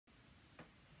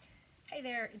Hi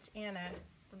there, it's Anna.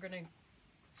 We're going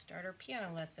to start our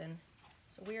piano lesson.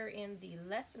 So we're in the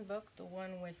lesson book, the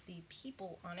one with the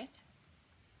people on it.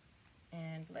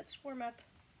 And let's warm up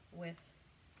with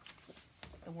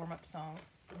the warm-up song,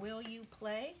 Will You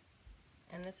Play?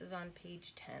 And this is on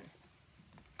page 10.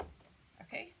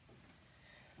 Okay?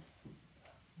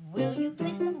 Will you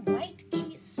play some white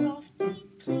keys softly,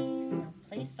 please? Now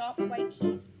play soft white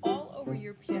keys all over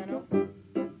your piano.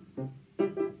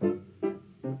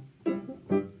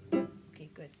 Okay,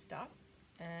 good. Stop.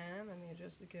 And let me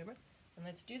adjust the camera. And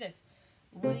let's do this.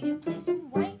 Will you play some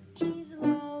white keys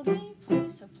loudly,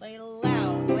 please? So play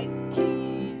loud white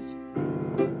keys.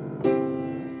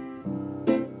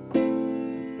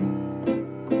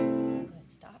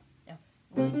 Good. Stop. Now,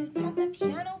 will you tap the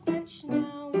piano bench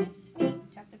now with me?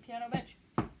 Tap the piano bench.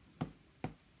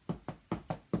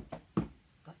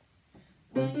 Good.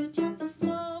 Will you tap the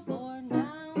floorboard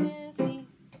now with me?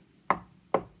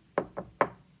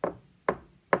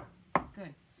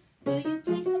 Good. Will you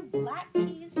play some black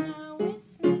keys now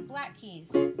with me? Black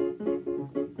keys.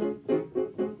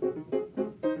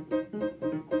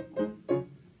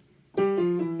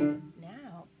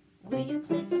 Now, will you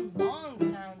play some long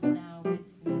sounds now with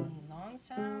me? Long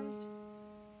sounds.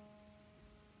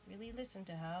 Really listen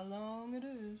to how long it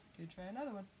is. Good, try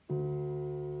another one.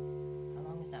 How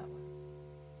long is that one?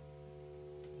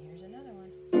 Here's another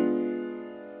one.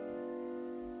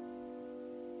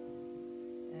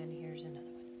 And here's another one.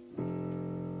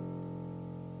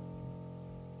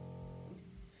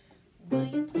 Will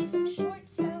you play some short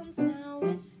sounds now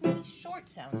with me? Short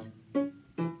sounds. Okay.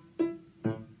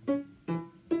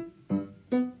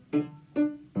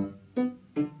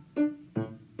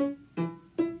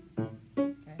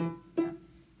 Now,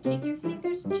 take your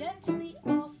fingers gently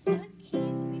off the keys.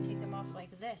 And we take them off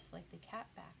like this, like the cat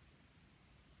back.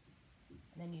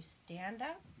 And then you stand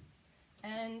up.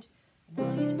 And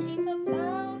will you take a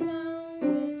bow now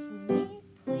with me,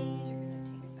 please? You're going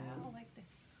to take a bow like this.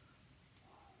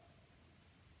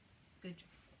 Good job.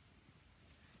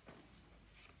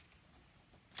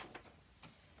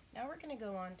 Now we're going to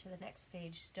go on to the next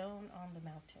page, Stone on the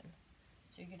Mountain.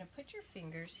 So you're going to put your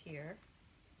fingers here.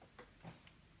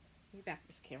 Let me back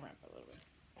this camera up a little bit.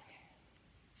 Okay.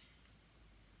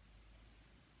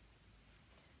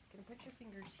 You're going to put your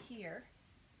fingers here.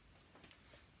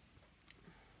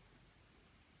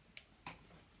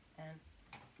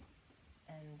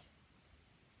 And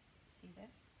see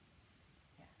this?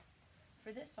 Yeah.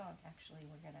 For this song, actually,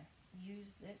 we're going to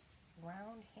use this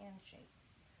round handshake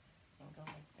and go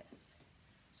like this.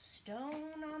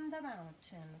 Stone on the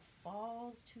mountain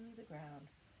falls to the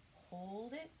ground.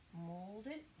 Hold it, mold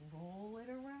it, roll it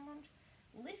around.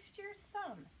 Lift your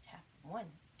thumb, tap 1,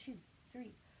 2,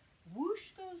 3.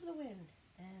 Whoosh goes the wind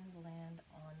and land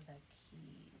on the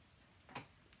keys.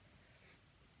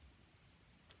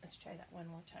 Let's try that one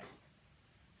more time.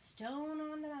 Stone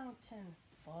on the mountain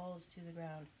falls to the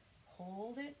ground.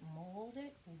 Hold it, mold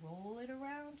it, roll it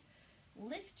around.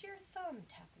 Lift your thumb,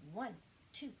 tap 1,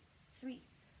 2, 3.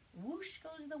 Whoosh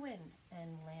goes the wind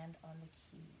and land on the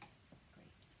keys.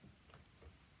 Great.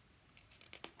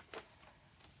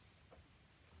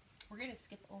 We're going to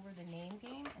skip over the name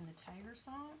game and the tiger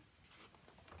song.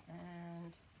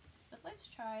 But let's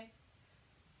try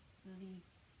the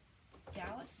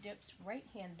Dallas Dips right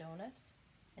hand donuts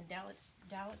and Dallas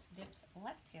Dips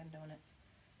left hand donuts.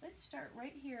 Let's start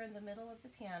right here in the middle of the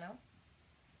piano.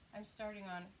 I'm starting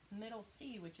on middle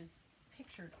C, which is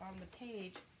pictured on the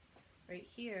page right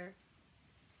here.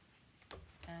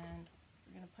 And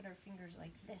we're going to put our fingers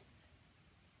like this.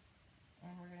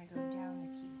 And we're going to go down the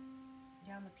key,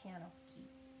 down the piano keys.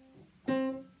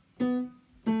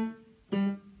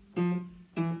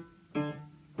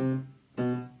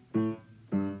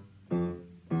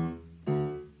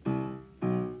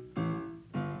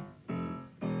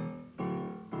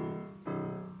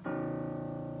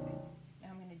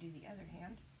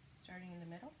 Starting in the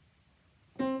middle.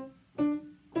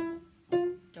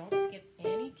 Don't skip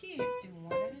any keys, do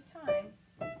one at a time.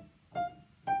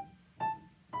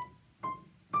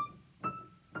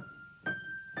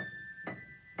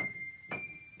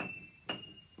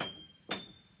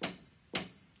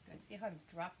 Good, see how I'm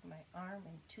dropping my arm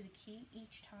into the key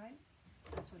each time?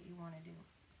 That's what you want to do.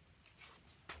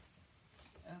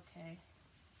 Okay,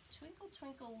 Twinkle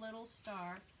Twinkle Little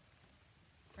Star.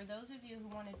 For those of you who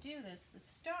want to do this, the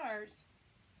stars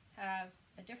have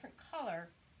a different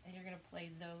color, and you're going to play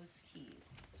those keys.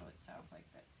 So it sounds like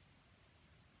this.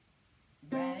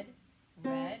 Red,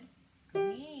 red,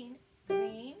 green,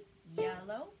 green,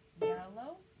 yellow,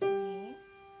 yellow, green,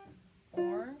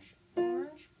 orange,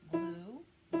 orange, blue,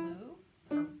 blue,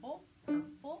 purple,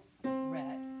 purple,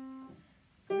 red.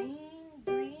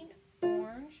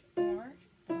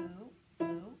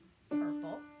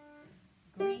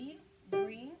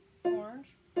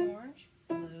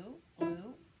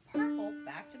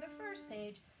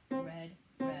 red,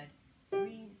 red,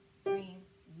 green, green,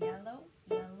 yellow,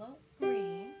 yellow,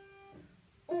 green,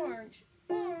 orange,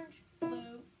 orange,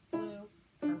 blue, blue,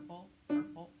 purple,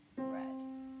 purple, red.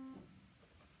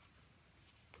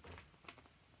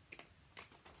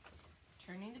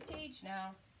 Turning the page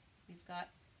now, we've got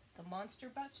the monster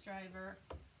bus driver.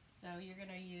 So you're going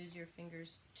to use your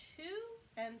fingers 2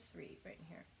 and 3 right in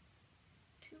here.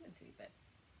 2 and 3, but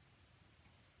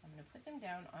I'm going to put them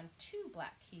down on 2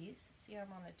 black keys. See how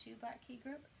I'm on the 2 black key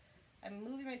group? I'm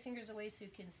moving my fingers away so you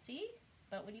can see,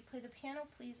 but when you play the piano,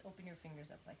 please open your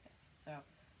fingers up like this. So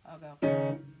I'll go,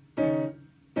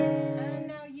 and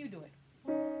now you do it.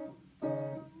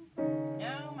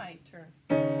 Now my turn.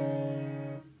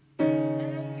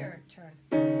 And your turn.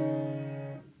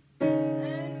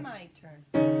 And my turn.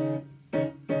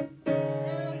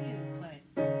 Now you play.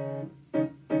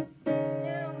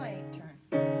 Now my turn.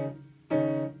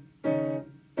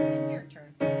 And your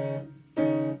turn.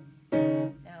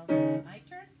 Now my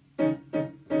turn.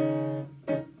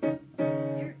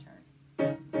 Your turn.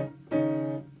 Okay, good.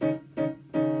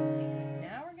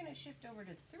 Now we're going to shift over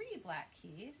to 3 black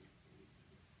keys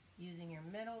using your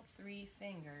middle 3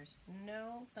 fingers.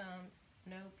 No thumbs,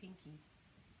 no pinkies.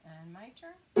 And my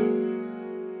turn.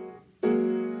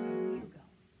 And you go.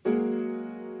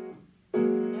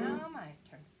 Now my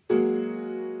turn.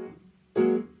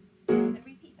 And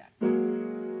repeat that.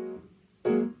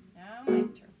 Now my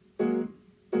turn.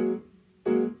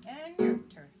 And your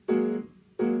turn.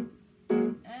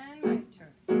 And my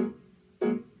turn.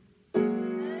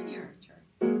 And your turn.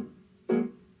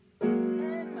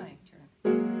 And my turn.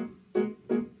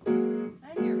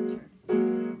 And your turn.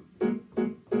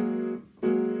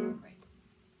 Great.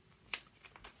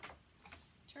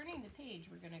 Turning the page,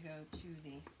 we're going to go to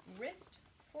the wrist,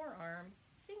 forearm,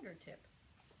 fingertip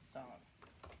song.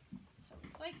 So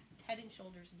it's like head and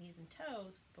shoulders, knees and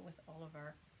toes, but with all of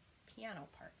our piano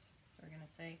parts. So we're going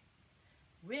to say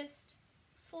wrist,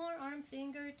 forearm,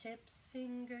 fingertips,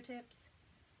 fingertips,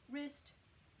 wrist,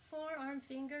 forearm,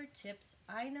 fingertips.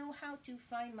 I know how to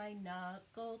find my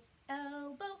knuckles,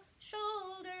 elbow,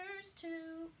 shoulders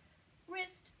too.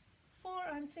 Wrist,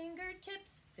 forearm,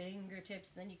 fingertips,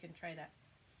 fingertips. Then you can try that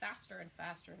faster and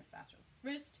faster and faster.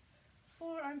 Wrist,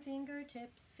 forearm,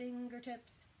 fingertips,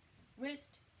 fingertips.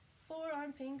 Wrist,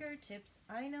 forearm, fingertips.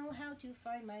 I know how to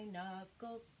find my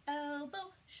knuckles,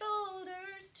 elbow,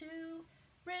 shoulders too.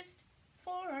 Wrist,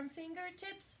 forearm,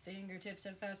 fingertips, fingertips,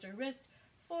 and faster. Wrist,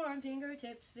 forearm,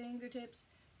 fingertips, fingertips.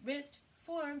 Wrist,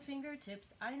 forearm,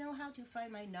 fingertips. I know how to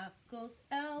find my knuckles,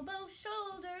 elbow,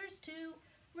 shoulders too.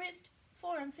 Wrist,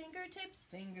 forearm, fingertips,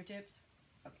 fingertips.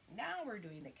 Okay, now we're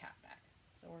doing the cat back.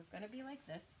 So we're going to be like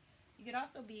this. You could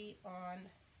also be on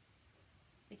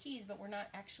the keys, but we're not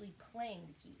actually playing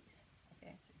the keys.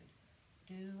 Okay, so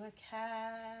do a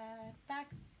cat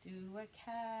back, do a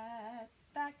cat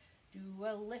back, do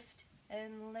a lift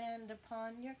and land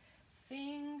upon your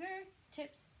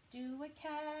fingertips. Do a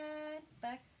cat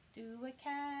back, do a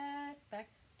cat back,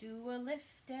 do a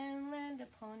lift and land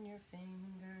upon your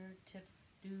fingertips.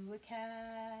 Do a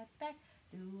cat back,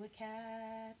 do a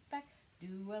cat back,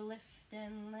 do a lift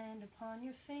and land upon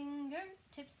your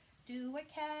fingertips. Do a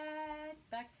cat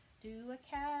back, do a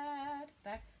cat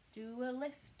back, do a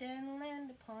lift and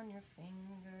land upon your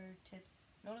fingertips.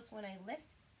 Notice when I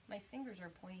lift, my fingers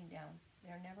are pointing down.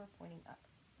 They're never pointing up,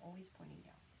 always pointing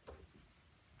down.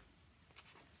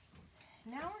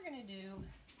 Now we're going to do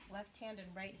left hand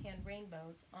and right hand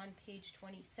rainbows on page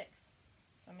 26.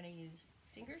 So I'm going to use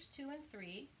fingers 2 and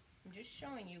 3. I'm just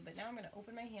showing you, but now I'm going to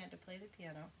open my hand to play the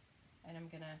piano. And I'm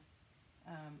going to,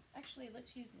 actually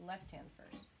let's use the left hand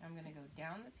first. I'm going to go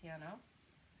down the piano